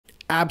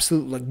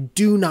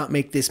do not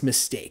make this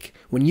mistake.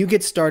 When you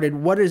get started,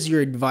 what is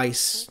your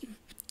advice?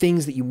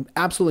 Things that you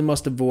absolutely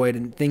must avoid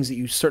and things that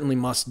you certainly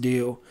must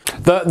do.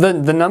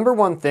 The number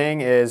one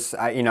thing is,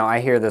 I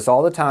hear this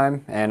all the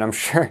time, and I'm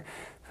sure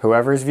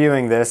whoever's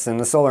viewing this in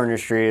the solar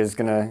industry is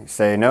gonna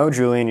say, no,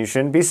 Julian, you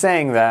shouldn't be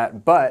saying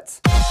that, but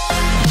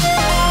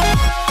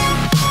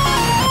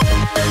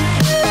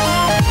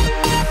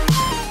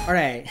all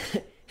right.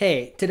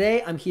 Hey,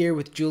 today I'm here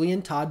with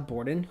Julian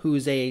Todd-Borden,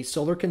 who's a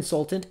solar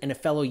consultant and a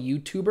fellow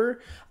YouTuber.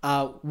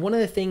 One of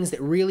the things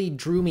that really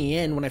drew me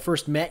in when I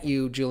first met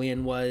you,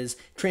 Julian, was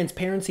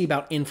transparency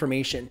about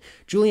information.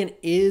 Julian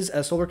is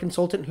a solar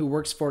consultant who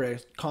works for a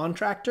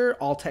contractor,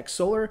 All Tech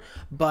Solar,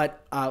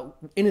 but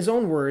in his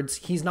own words,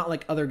 he's not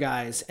like other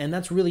guys, and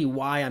that's really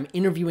why I'm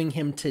interviewing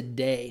him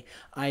today.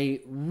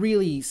 I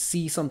really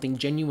see something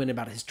genuine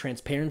about his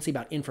transparency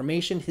about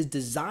information, his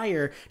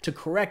desire to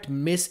correct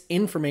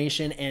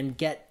misinformation and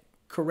get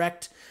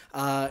correct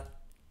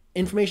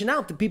information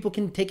out that people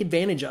can take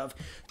advantage of.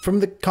 From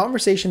the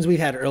conversations we've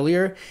had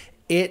earlier,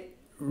 it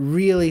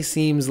really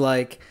seems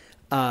like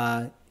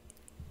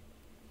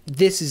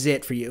this is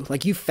it for you.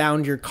 Like you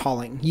found your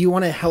calling. You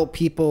want to help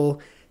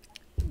people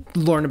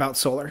learn about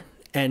solar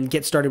and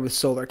get started with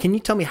solar. Can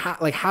you tell me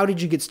how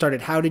did you get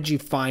started? How did you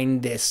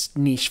find this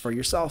niche for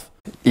yourself?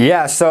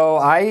 Yeah,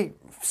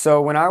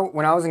 so when I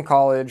was in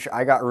college,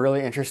 I got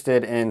really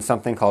interested in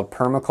something called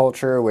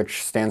permaculture,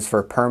 which stands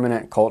for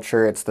permanent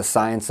culture. It's the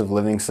science of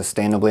living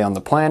sustainably on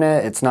the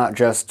planet. It's not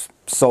just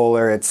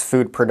solar, it's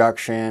food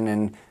production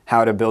and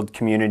how to build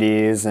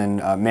communities and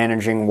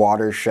managing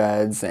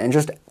watersheds and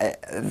just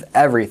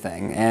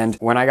everything. And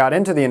when I got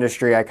into the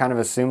industry, I kind of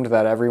assumed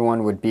that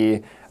everyone would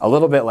be a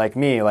little bit like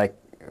me, like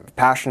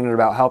passionate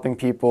about helping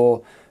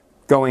people,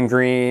 going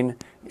green,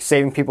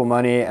 saving people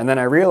money. And then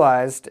I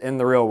realized in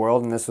the real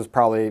world, and this was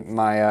probably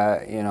my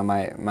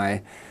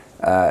my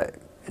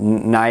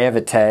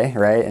naivete,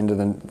 right, into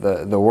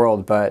the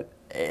world, but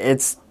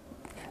this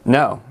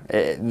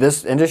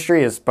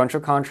industry is a bunch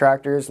of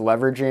contractors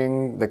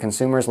leveraging the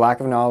consumer's lack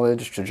of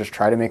knowledge to just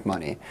try to make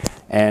money.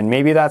 And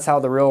maybe that's how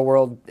the real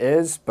world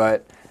is,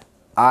 but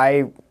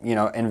I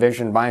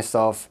envisioned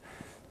myself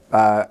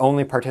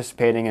only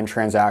participating in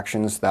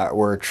transactions that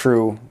were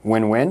true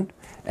win-win.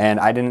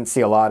 And I didn't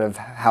see a lot of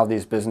how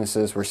these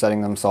businesses were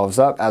setting themselves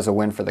up as a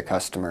win for the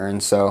customer.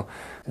 And so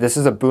this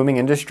is a booming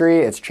industry.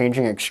 It's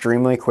changing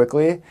extremely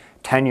quickly.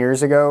 10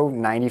 years ago,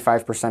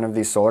 95% of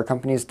these solar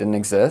companies didn't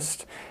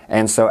exist.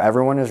 And so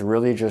everyone is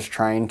really just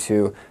trying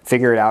to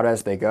figure it out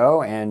as they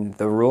go. And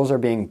the rules are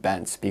being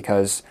bent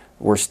because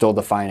we're still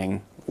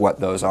defining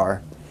what those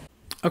are.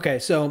 Okay,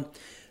 so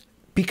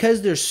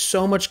because there's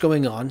so much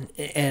going on,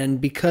 and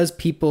because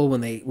people,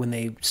 when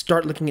they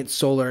start looking at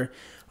solar,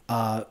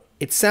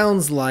 it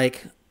sounds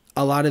like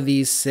a lot of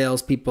these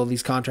salespeople,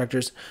 these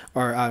contractors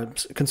or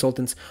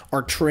consultants,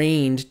 are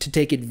trained to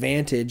take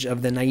advantage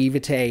of the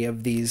naivete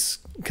of these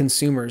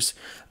consumers.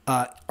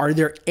 Are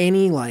there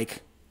any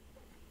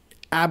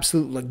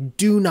absolute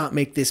do not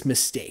make this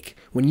mistake?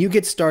 When you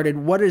get started,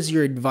 what is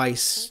your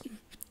advice?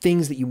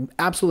 Things that you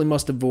absolutely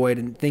must avoid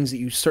and things that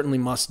you certainly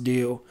must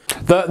do.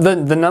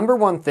 The number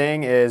one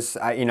thing is,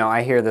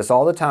 I hear this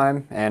all the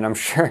time, and I'm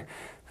sure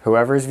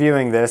whoever's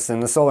viewing this in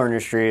the solar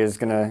industry is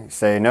gonna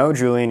say, no,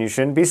 Julian, you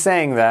shouldn't be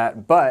saying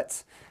that,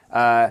 but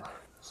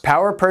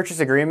power purchase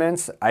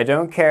agreements, I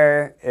don't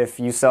care if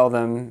you sell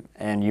them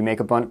and you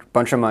make a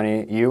bunch of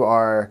money, you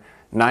are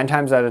 9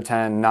 times out of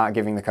 10 not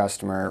giving the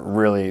customer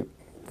really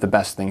the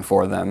best thing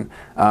for them.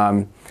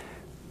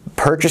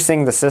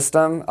 Purchasing the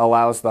system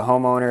allows the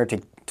homeowner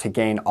to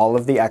gain all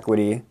of the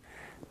equity,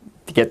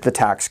 to get the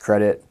tax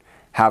credit,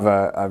 have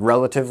a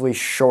relatively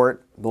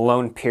short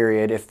loan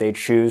period if they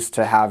choose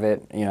to have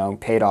it,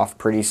 paid off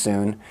pretty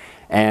soon,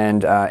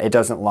 and it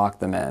doesn't lock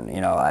them in.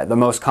 The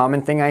most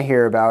common thing I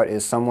hear about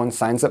is someone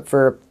signs up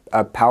for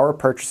a power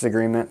purchase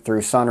agreement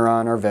through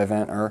Sunrun or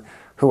Vivint or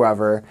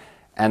whoever,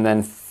 and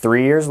then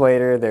 3 years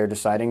later they're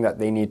deciding that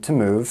they need to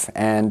move.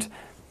 And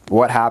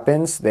what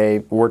happens?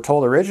 They were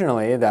told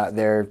originally that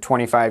their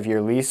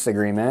 25-year lease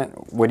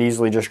agreement would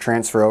easily just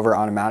transfer over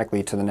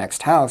automatically to the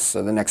next house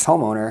or the next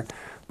homeowner.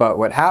 But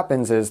what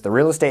happens is the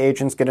real estate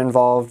agents get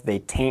involved, they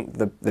taint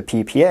the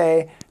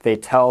PPA, they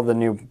tell the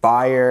new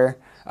buyer,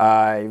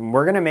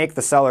 we're going to make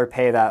the seller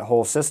pay that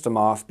whole system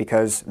off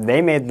because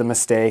they made the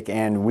mistake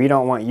and we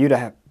don't want you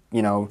to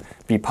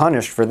be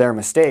punished for their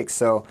mistakes.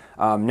 So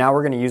now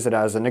we're going to use it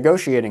as a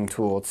negotiating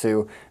tool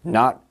to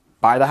not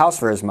buy the house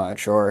for as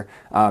much or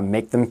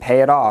make them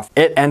pay it off.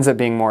 It ends up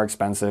being more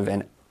expensive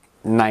in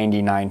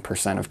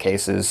 99% of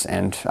cases,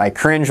 and I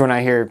cringe when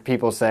I hear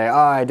people say, oh,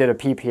 I did a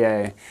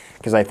PPA,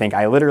 because I think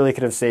I literally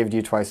could have saved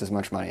you twice as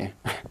much money.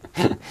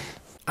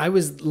 I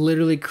was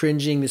literally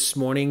cringing this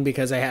morning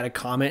because I had a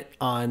comment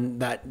on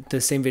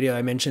the same video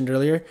I mentioned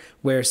earlier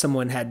where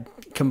someone had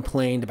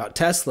complained about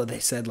Tesla. They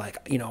said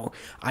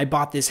I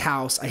bought this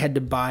house, I had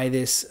to buy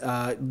this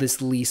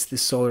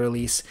this solar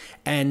lease,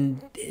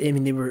 and I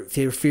mean they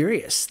were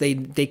furious. They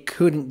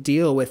couldn't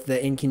deal with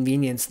the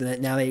inconvenience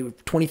that now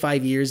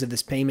 25 years of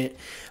this payment.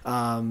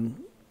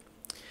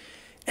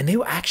 And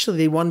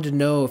they wanted to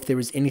know if there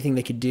was anything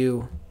they could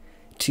do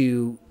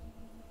to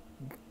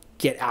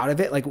get out of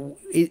it. Like,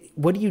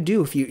 what do you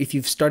do if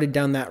you've started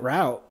down that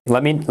route?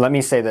 Let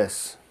me say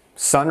this.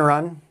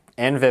 Sunrun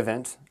and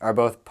Vivint are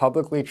both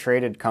publicly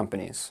traded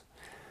companies.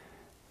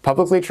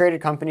 Publicly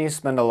traded companies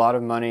spend a lot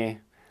of money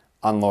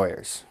on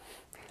lawyers.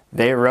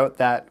 They wrote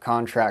that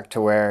contract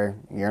to where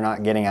you're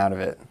not getting out of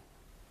it.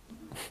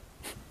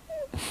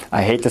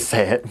 I hate to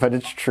say it, but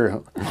it's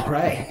true. All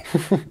right.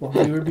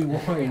 Well, you would be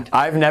warned.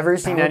 I've never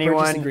seen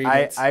anyone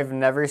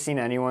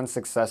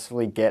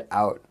successfully get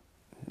out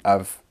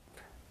of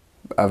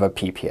a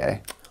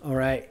PPA. All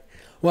right.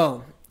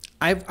 Well,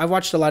 I've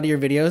watched a lot of your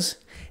videos,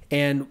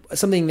 and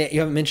something that you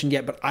haven't mentioned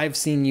yet, but I've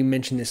seen you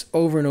mention this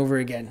over and over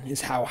again,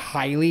 is how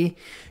highly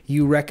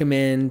you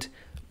recommend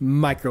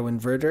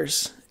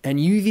microinverters. And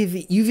you've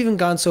even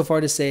gone so far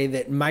to say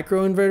that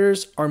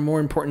microinverters are more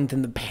important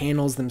than the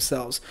panels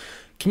themselves.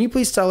 Can you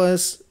please tell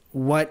us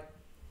what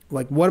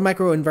a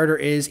microinverter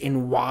is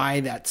and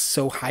why that's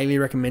so highly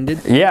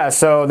recommended? Yeah,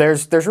 so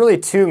there's really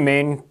two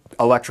main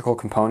electrical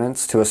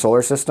components to a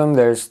solar system.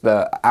 There's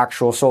the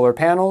actual solar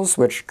panels,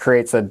 which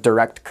creates a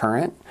direct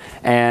current,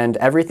 and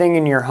everything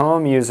in your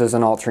home uses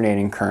an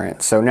alternating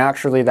current. So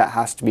naturally that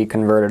has to be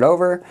converted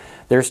over.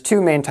 There's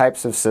two main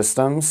types of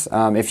systems.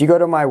 If you go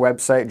to my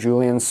website,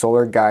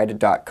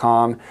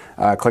 juliansolarguide.com,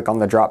 click on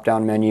the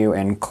drop-down menu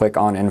and click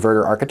on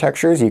inverter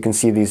architectures, you can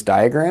see these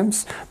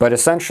diagrams. But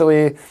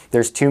essentially,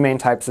 there's two main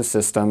types of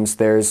systems.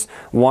 There's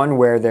one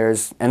where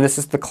there's, and this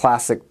is the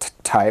classic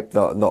type,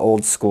 the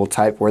old school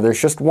type, where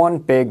there's just one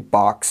big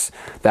box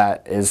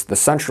that is the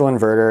central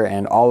inverter,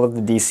 and all of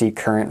the DC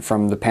current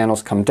from the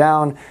panels come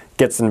down,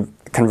 gets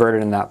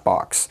converted in that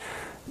box.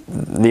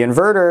 The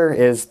inverter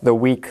is the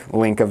weak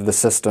link of the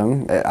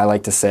system, I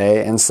like to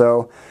say, and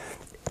so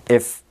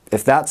if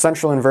that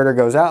central inverter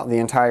goes out, the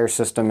entire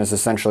system is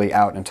essentially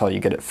out until you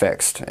get it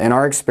fixed. In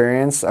our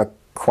experience,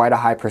 quite a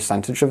high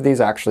percentage of these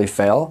actually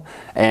fail,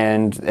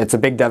 and it's a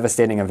big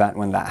devastating event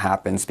when that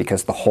happens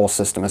because the whole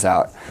system is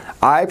out.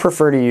 I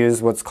prefer to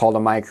use what's called a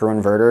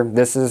microinverter.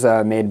 This is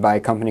made by a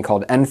company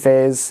called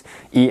ENPHASE,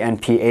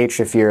 ENPH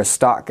if you're a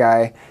stock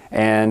guy,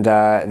 and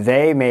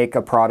they make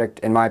a product,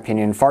 in my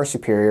opinion, far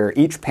superior.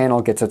 Each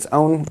panel gets its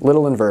own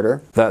little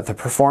inverter. The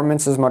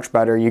performance is much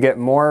better. You get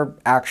more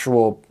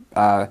actual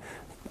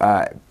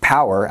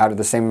power out of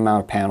the same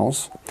amount of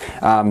panels.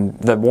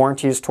 The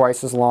warranty is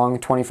twice as long,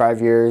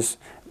 25 years.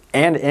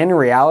 And in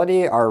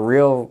reality, our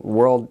real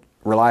world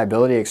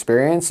reliability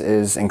experience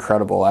is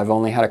incredible. I've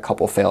only had a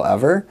couple fail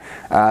ever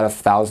out of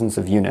thousands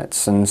of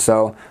units. And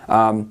so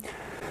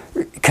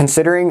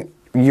considering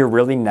you're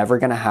really never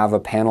going to have a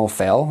panel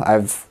fail,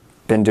 I've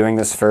been doing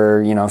this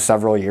for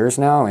several years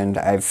now, and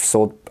I've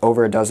sold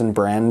over a dozen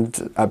brands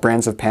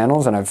of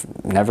panels, and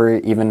I've never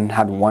even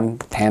had one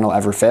panel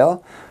ever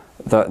fail.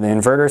 The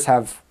inverters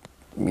have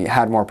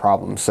had more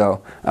problems.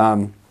 So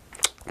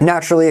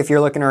naturally, if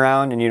you're looking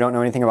around and you don't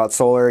know anything about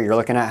solar, you're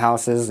looking at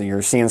houses,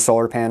 you're seeing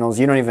solar panels,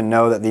 you don't even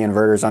know that the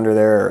inverter's under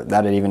there or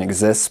that it even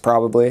exists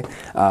probably.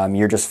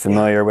 You're just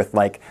familiar with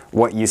like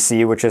what you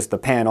see, which is the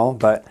panel.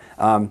 But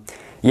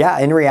yeah,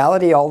 in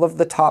reality, all of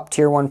the top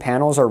tier 1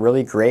 panels are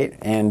really great,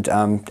 and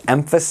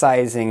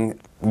emphasizing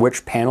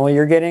which panel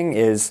you're getting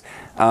is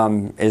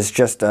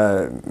just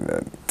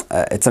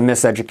it's a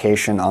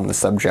miseducation on the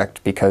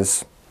subject,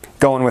 because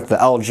going with the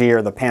LG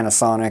or the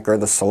Panasonic or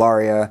the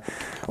Solaria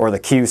or the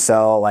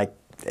Q-Cell, like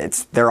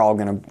they're all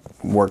going to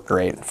work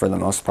great for the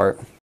most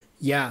part.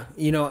 Yeah,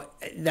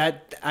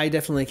 that I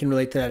definitely can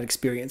relate to that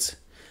experience.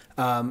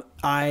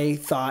 I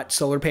thought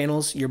solar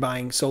panels, you're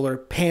buying solar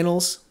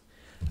panels,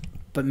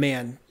 but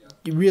man,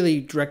 you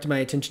really directed my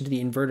attention to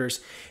the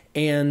inverters,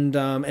 and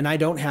I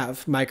don't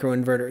have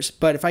microinverters.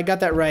 But if I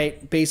got that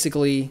right,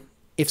 basically,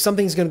 if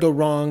something's going to go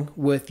wrong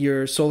with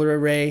your solar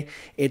array,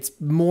 it's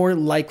more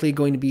likely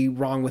going to be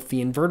wrong with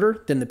the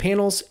inverter than the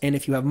panels. And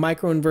if you have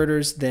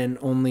microinverters, then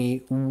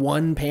only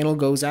one panel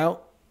goes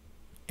out.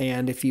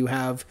 And if you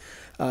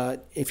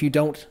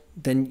don't,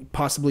 then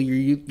possibly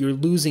you're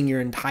losing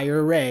your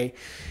entire array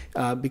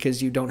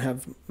because you don't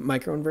have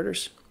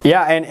microinverters.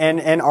 Yeah,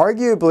 and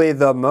arguably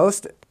the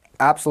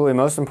absolutely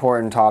most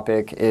important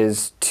topic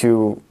is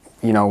to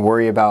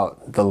worry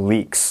about the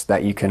leaks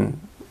that you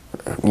can.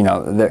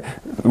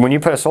 When you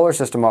put a solar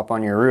system up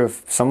on your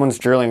roof, someone's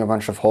drilling a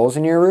bunch of holes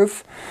in your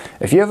roof.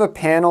 If you have a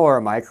panel or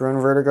a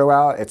microinverter go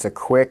out, it's a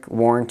quick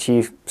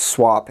warranty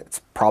swap.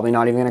 It's probably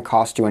not even going to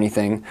cost you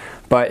anything.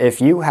 But if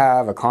you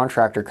have a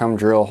contractor come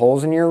drill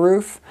holes in your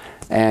roof,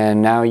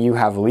 and now you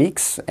have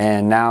leaks,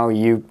 and now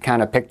you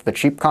kind of picked the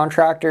cheap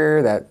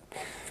contractor that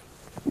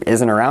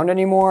isn't around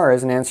anymore or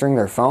isn't answering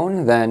their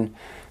phone, then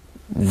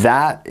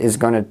that is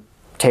going to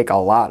take a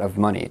lot of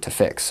money to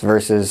fix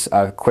versus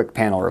a quick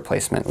panel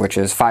replacement, which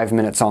is 5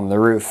 minutes on the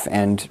roof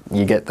and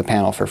you get the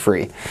panel for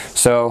free.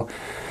 So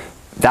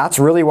That's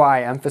really why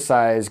I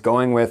emphasize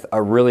going with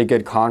a really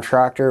good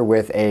contractor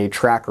with a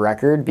track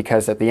record,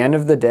 because at the end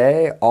of the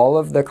day, all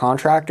of the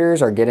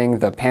contractors are getting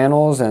the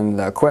panels and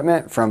the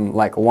equipment from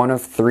like one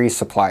of 3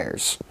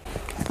 suppliers.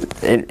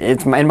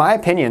 It's in my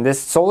opinion,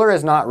 this solar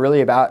is not really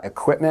about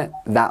equipment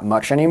that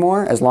much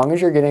anymore. As long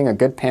as you're getting a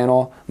good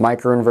panel,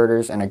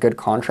 microinverters, and a good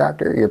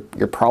contractor,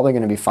 you're probably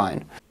going to be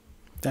fine.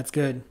 That's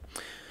good.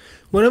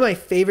 One of my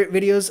favorite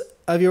videos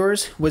of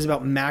yours was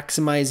about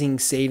maximizing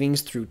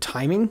savings through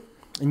timing.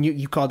 And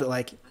you called it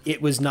like,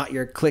 it was not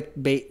your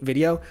clickbait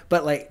video,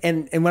 but like,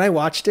 and when I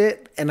watched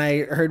it and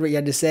I heard what you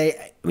had to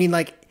say, I mean,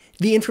 like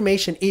the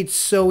information, it's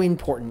so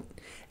important.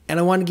 And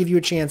I want to give you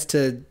a chance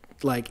to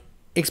like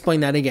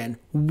explain that again.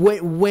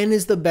 When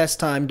is the best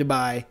time to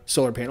buy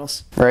solar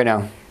panels? Right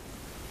now,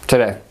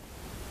 today.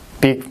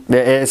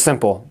 It's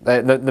simple.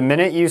 The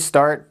minute you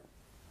start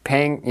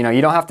paying, you know,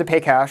 you don't have to pay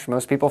cash.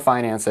 Most people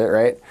finance it,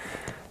 right?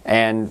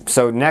 And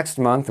so next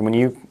month when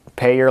you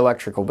pay your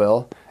electrical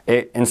bill,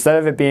 instead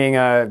of it being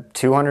a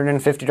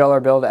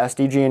 $250 bill to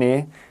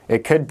SDG&E,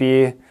 it could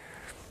be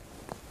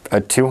a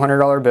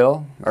 $200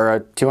 bill or a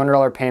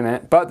 $200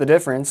 payment. But the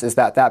difference is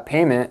that that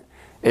payment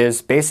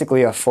is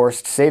basically a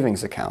forced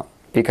savings account,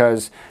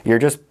 because you're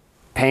just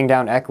paying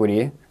down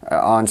equity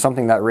on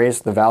something that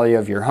raised the value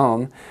of your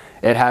home.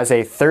 It has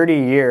a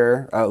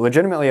 30-year,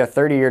 legitimately a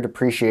 30-year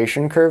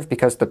depreciation curve,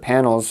 because the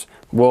panels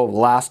will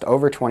last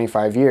over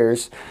 25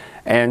 years.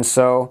 And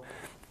so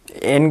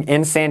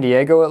in San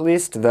Diego, at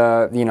least,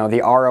 the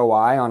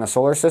ROI on a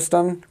solar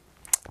system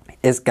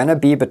is going to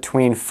be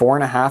between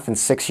 4.5 and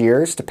 6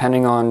 years,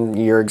 depending on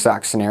your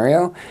exact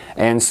scenario.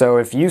 And so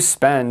if you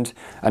spend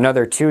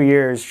another 2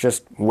 years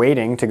just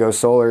waiting to go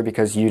solar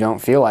because you don't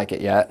feel like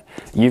it yet,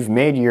 you've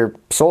made your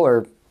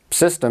solar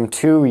system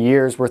 2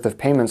 years worth of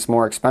payments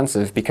more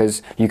expensive,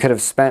 because you could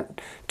have spent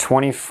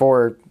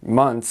 24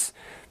 months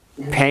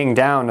paying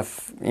down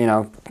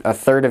a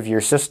third of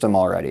your system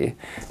already.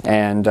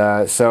 And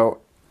so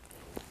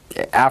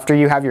after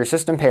you have your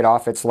system paid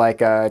off, it's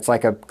like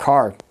a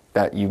car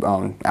that you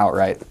own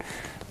outright,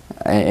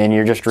 and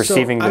you're just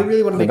receiving the benefit. I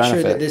really want to make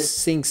sure that this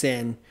sinks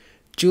in.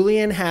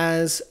 Julian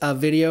has a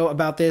video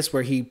about this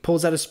where he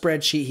pulls out a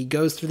spreadsheet, he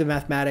goes through the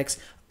mathematics.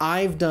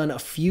 I've done a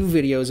few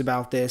videos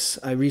about this.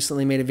 I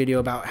recently made a video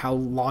about how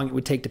long it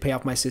would take to pay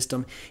off my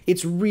system.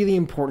 It's really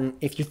important.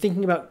 If you're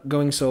thinking about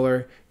going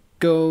solar,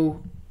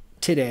 go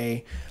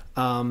today.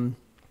 And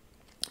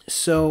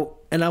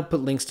I'll put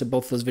links to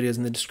both those videos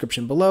in the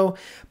description below.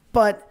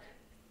 But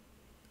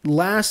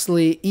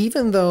lastly,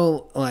 even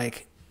though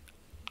like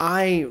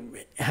I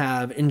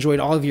have enjoyed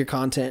all of your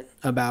content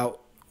about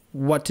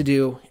what to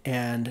do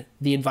and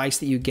the advice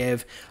that you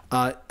give,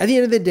 at the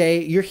end of the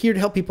day, you're here to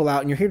help people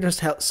out and you're here to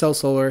just sell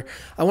solar.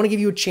 I want to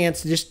give you a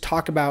chance to just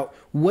talk about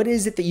what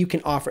is it that you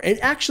can offer. And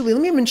actually,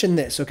 let me mention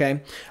this,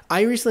 okay?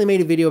 I recently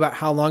made a video about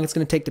how long it's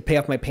going to take to pay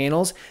off my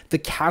panels. The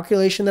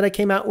calculation that I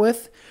came out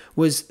with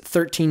was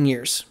 13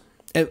 years.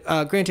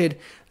 Granted,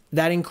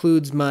 that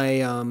includes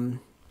my,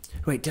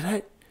 wait, did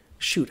I?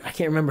 Shoot, I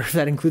can't remember if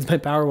that includes my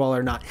Powerwall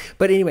or not.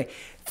 But anyway,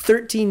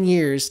 13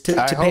 years to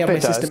pay off my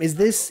system. Is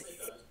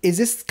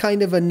this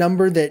kind of a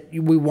number that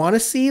we want to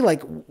see?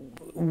 Like,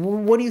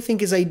 what do you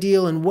think is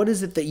ideal, and what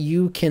is it that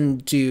you can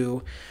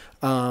do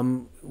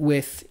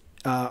with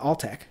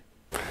Alltech?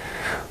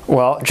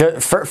 Well,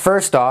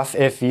 first off,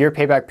 if your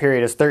payback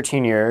period is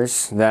 13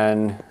 years,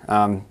 then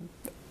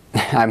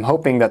I'm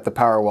hoping that the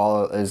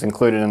Powerwall is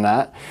included in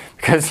that,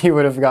 because you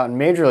would have gotten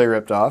majorly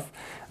ripped off.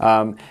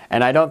 And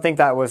I don't think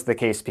that was the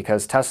case,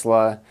 because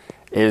Tesla's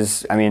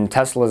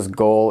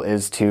goal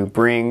is to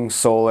bring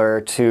solar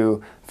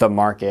to the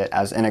market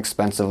as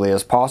inexpensively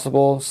as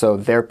possible. So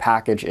their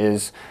package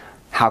is,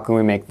 how can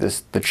we make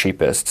this the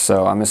cheapest?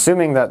 So I'm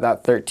assuming that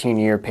that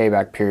 13-year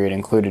payback period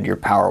included your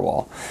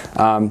Powerwall.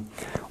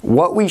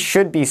 What we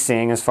should be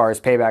seeing as far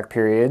as payback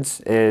periods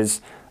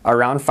is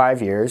around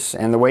 5 years.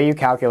 And the way you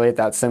calculate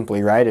that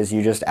simply, right, is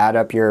you just add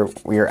up your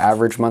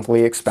average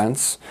monthly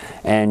expense,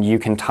 and you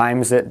can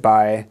times it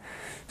by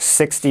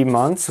 60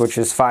 months, which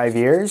is 5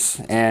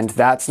 years. And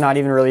that's not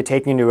even really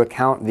taking into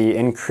account the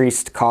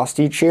increased cost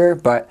each year.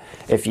 But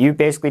if you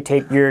basically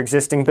take your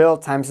existing bill,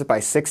 times it by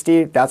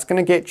 60, that's going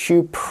to get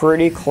you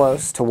pretty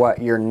close to what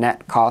your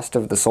net cost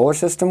of the solar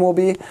system will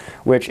be,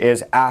 which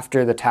is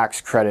after the tax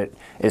credit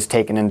is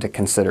taken into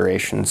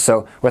consideration.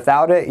 So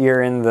without it,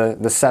 you're in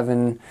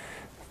the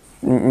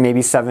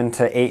maybe 7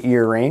 to 8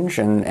 year range,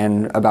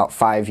 and about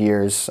 5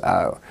 years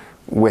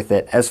with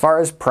it. As far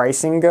as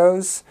pricing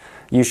goes,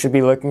 you should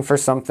be looking for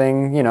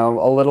something, you know,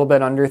 a little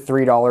bit under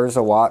 $3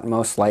 a watt,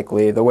 most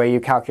likely. The way you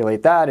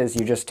calculate that is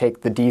you just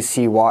take the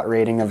DC watt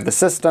rating of the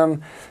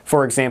system.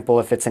 For example,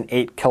 if it's an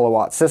 8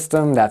 kilowatt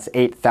system, that's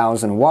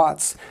 8,000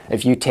 watts.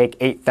 If you take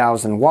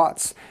 8,000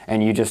 watts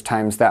and you just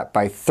times that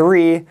by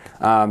 3,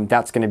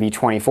 that's going to be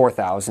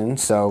 24,000.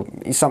 So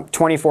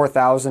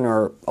 24,000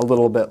 or a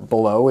little bit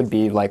below would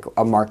be like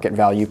a market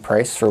value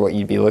price for what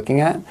you'd be looking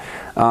at.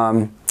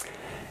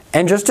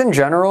 And just in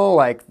general,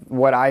 like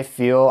what I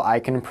feel I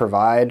can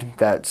provide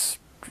that's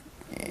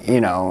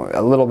you know,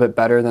 a little bit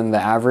better than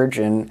the average.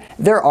 And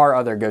there are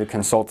other good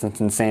consultants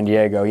in San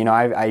Diego. You know,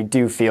 I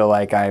do feel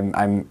like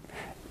I'm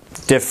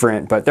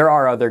different, but there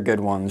are other good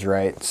ones,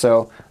 right?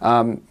 So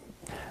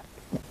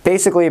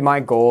basically my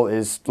goal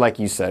is, like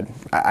you said,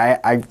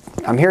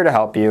 I'm here to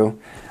help you.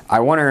 I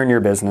want to earn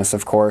your business,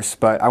 of course,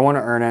 but I want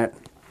to earn it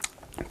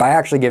by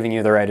actually giving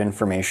you the right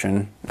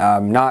information,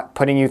 not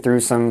putting you through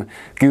some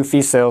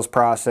goofy sales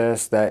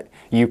process that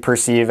you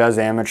perceive as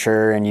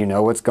amateur and you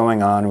know what's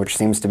going on, which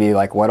seems to be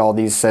like what all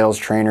these sales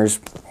trainers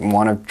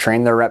want to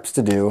train their reps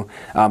to do.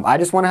 I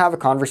just want to have a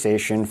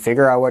conversation,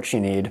 figure out what you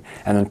need,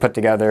 and then put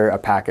together a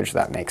package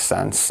that makes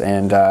sense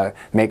and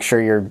make sure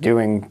you're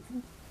doing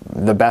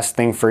the best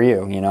thing for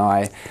you. You know,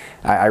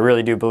 I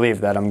really do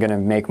believe that I'm going to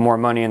make more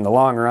money in the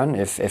long run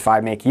if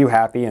I make you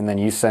happy and then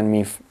you send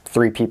me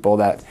 3 people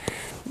that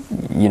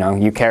you know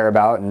you care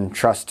about and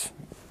trust,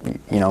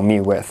 you know,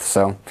 me with.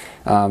 So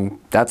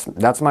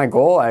that's my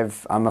goal.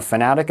 I'm a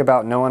fanatic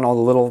about knowing all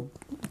the little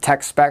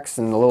tech specs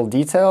and the little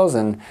details,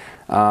 and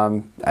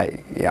I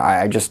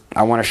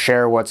want to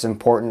share what's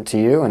important to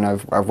you, and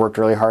I've worked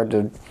really hard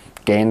to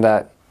gain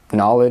that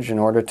knowledge in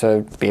order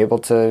to be able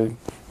to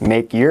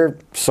make your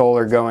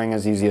solar going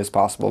as easy as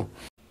possible.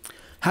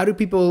 How do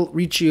people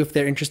reach you if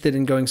they're interested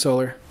in going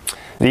solar?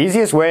 The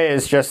easiest way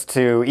is just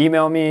to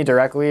email me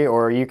directly,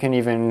 or you can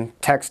even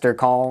text or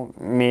call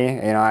me.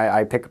 You know,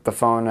 I pick up the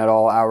phone at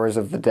all hours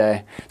of the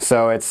day.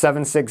 So it's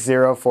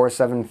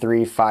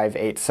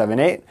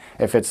 760-473-5878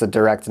 if it's a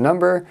direct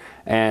number,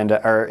 and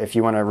or if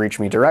you want to reach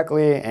me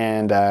directly.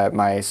 And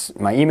my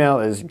email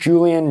is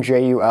Julian,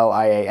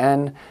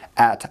 Julian,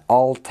 at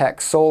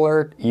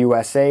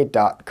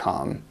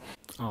alltechsolarusa.com.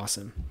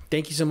 Awesome.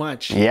 Thank you so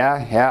much.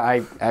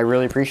 Yeah, I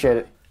really appreciate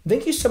it.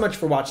 Thank you so much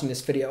for watching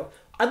this video.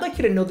 I'd like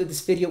you to know that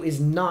this video is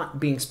not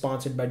being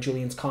sponsored by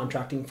Julian's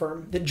contracting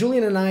firm, that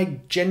Julian and I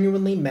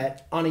genuinely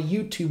met on a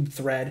YouTube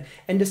thread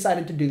and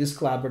decided to do this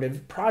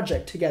collaborative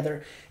project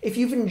together. If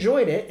you've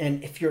enjoyed it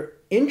and if you're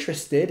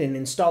interested in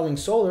installing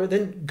solar,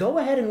 then go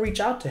ahead and reach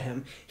out to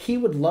him. He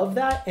would love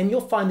that, and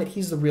you'll find that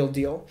he's the real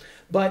deal.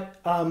 But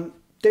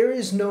there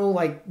is no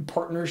like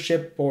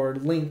partnership or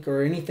link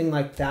or anything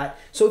like that.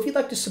 So if you'd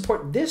like to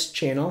support this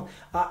channel,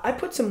 I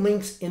put some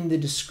links in the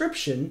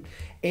description.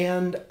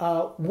 And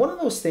one of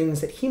those things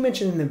that he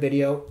mentioned in the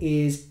video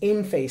is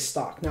ENPHASE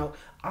stock. Now,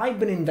 I've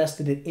been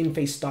invested in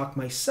ENPHASE stock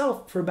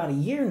myself for about a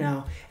year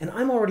now, and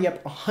I'm already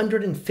up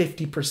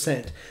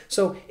 150%.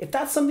 So if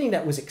that's something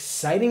that was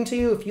exciting to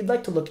you, if you'd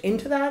like to look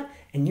into that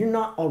and you're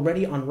not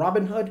already on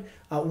Robinhood,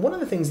 one of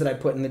the things that I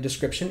put in the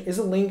description is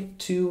a link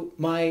to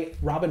my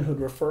Robinhood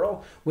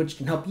referral, which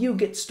can help you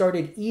get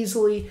started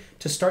easily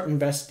to start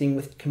investing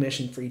with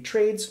commission-free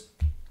trades.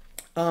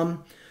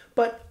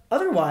 But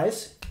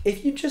otherwise,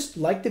 if you just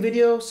like the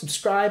video,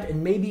 subscribe,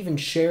 and maybe even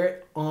share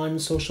it on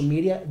social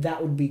media,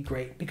 that would be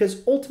great.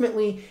 Because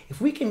ultimately,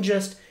 if we can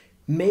just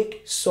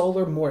make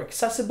solar more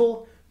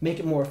accessible, make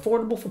it more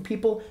affordable for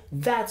people,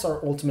 that's our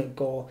ultimate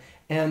goal.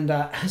 And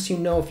as you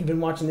know, if you've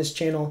been watching this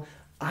channel,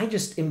 I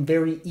just am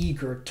very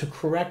eager to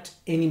correct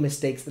any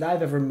mistakes that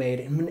I've ever made.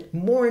 And when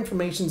more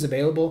information is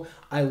available,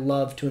 I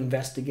love to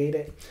investigate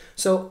it.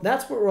 So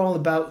that's what we're all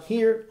about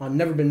here on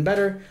Never Been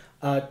Better,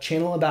 a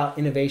channel about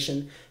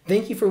innovation.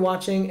 Thank you for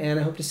watching, and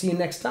I hope to see you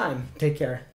next time. Take care.